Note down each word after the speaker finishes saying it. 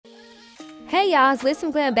Hey y'all, it's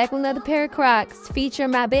Listen Glam back with another pair of Crocs,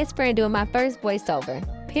 featuring my best friend doing my first voiceover.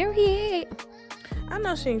 Period. I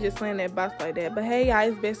know she ain't just slaying that box like that, but hey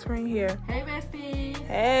y'all, it's best friend here. Hey, bestie.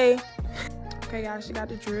 Hey. Okay, y'all, she got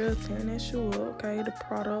the drill, tearing that shoe up, okay, the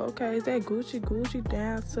Prada, okay, is that Gucci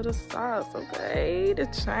down to the socks, okay, the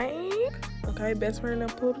chain. Okay, best friend done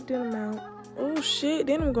pulled the denim out. Oh shit,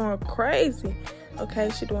 denim going crazy. Okay,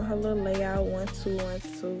 she doing her little layout, 1, 2, 1,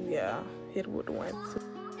 2, yeah, hit it with the 1, 2.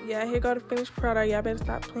 Yeah, here go the finished product. Y'all better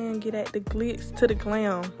stop playing, get at the glitz to the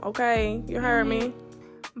glam, okay? You heard me?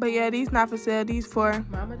 But yeah, these not for sale, these for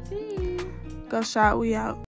Mama T. Go shop, we out.